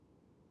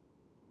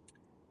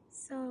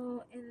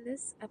So in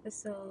this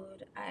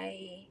episode,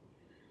 I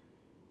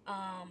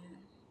um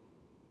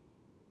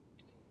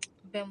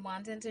been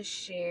wanting to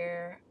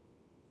share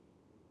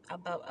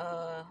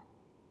about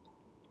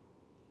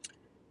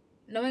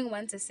knowing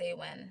when to say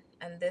when,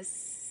 and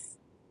this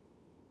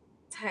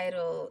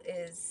title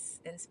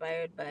is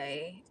inspired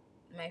by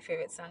my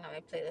favorite song on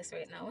my playlist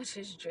right now, which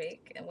is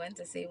Drake and When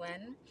to Say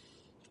When.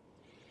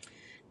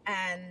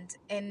 And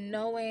in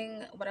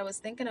knowing, what I was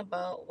thinking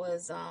about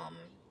was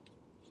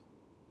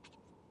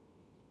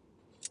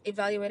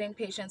evaluating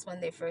patients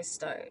when they first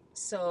start.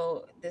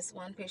 So this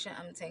one patient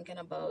I'm thinking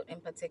about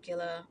in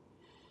particular,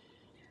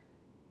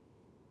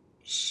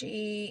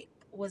 she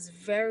was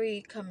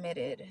very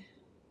committed,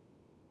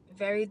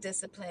 very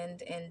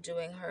disciplined in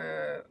doing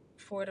her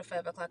 4 to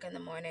 5 o'clock in the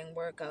morning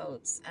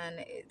workouts, and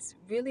it's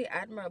really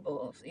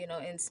admirable,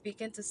 in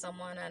speaking to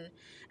someone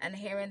and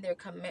hearing their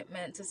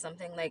commitment to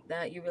something like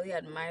that. You really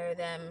admire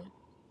them.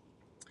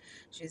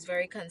 She's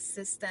very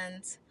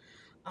consistent.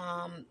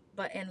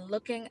 But in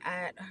looking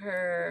at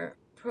her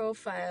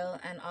profile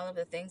and all of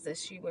the things that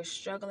she was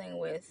struggling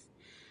with,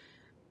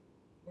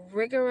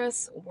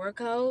 rigorous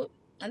workout,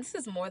 and this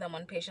is more than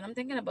one patient. I'm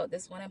thinking about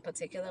this one in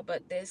particular,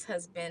 but this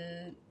has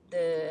been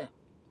the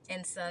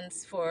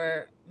instance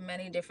for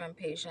many different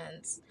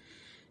patients.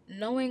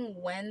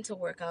 Knowing when to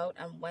work out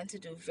and when to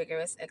do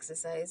vigorous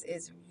exercise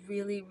is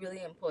really,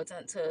 really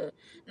important to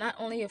not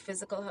only your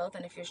physical health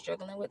and if you're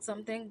struggling with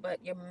something,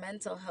 but your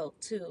mental health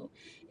too.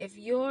 If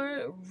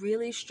you're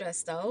really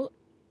stressed out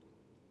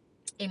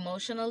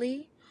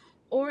emotionally,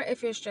 or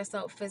if you're stressed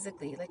out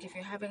physically, like if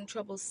you're having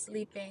trouble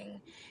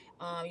sleeping,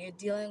 you're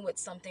dealing with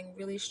something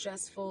really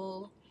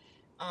stressful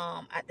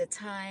at the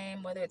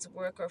time, whether it's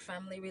work or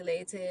family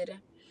related,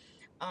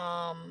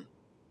 um,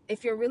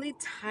 if you're really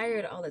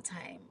tired all the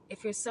time,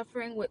 if you're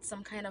suffering with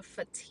some kind of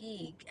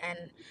fatigue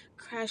and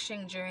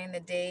crashing during the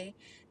day,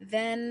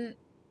 then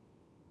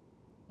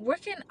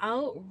working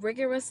out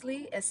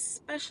rigorously,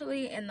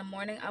 especially in the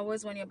morning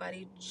hours when your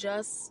body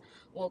just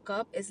woke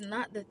up, is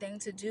not the thing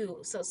to do.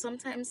 So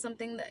sometimes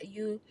something that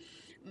you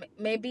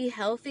may be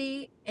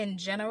healthy in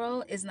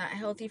general is not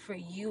healthy for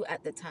you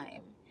at the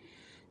time.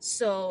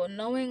 So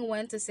knowing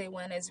when to say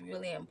when is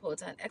really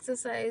important.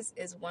 Exercise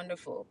is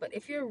wonderful, but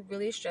if you're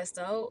really stressed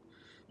out,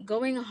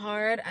 going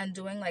hard and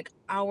doing like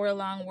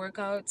hour-long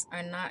workouts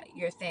are not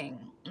your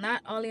thing.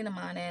 Not early in the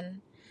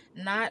morning,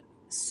 not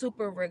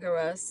super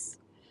rigorous,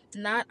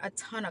 not a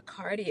ton of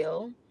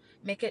cardio.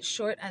 Make it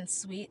short and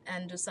sweet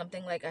and do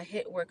something like a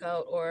HIIT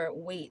workout or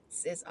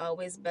weights is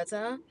always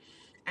better,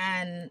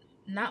 and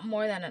not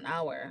more than an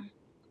hour.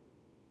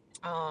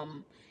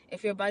 um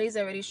if your body's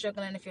already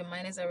struggling, if your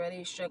mind is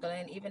already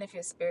struggling, even if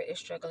your spirit is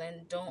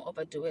struggling, don't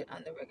overdo it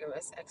on the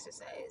rigorous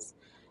exercise.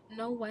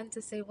 Know when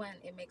to say when.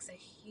 It makes a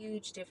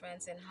huge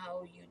difference in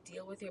how you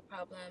deal with your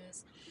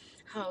problems,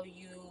 how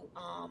you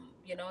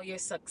your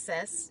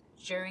success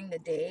during the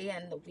day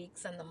and the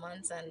weeks and the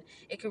months, and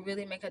it could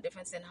really make a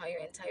difference in how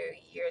your entire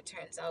year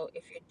turns out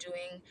if you're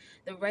doing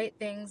the right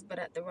things but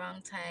at the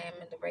wrong time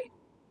and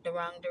the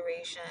wrong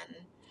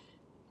duration.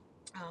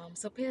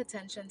 So pay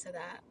attention to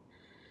that.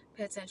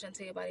 Pay attention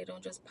to your body.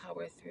 Don't just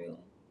power through.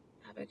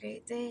 Have a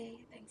great day.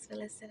 Thanks for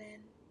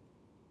listening.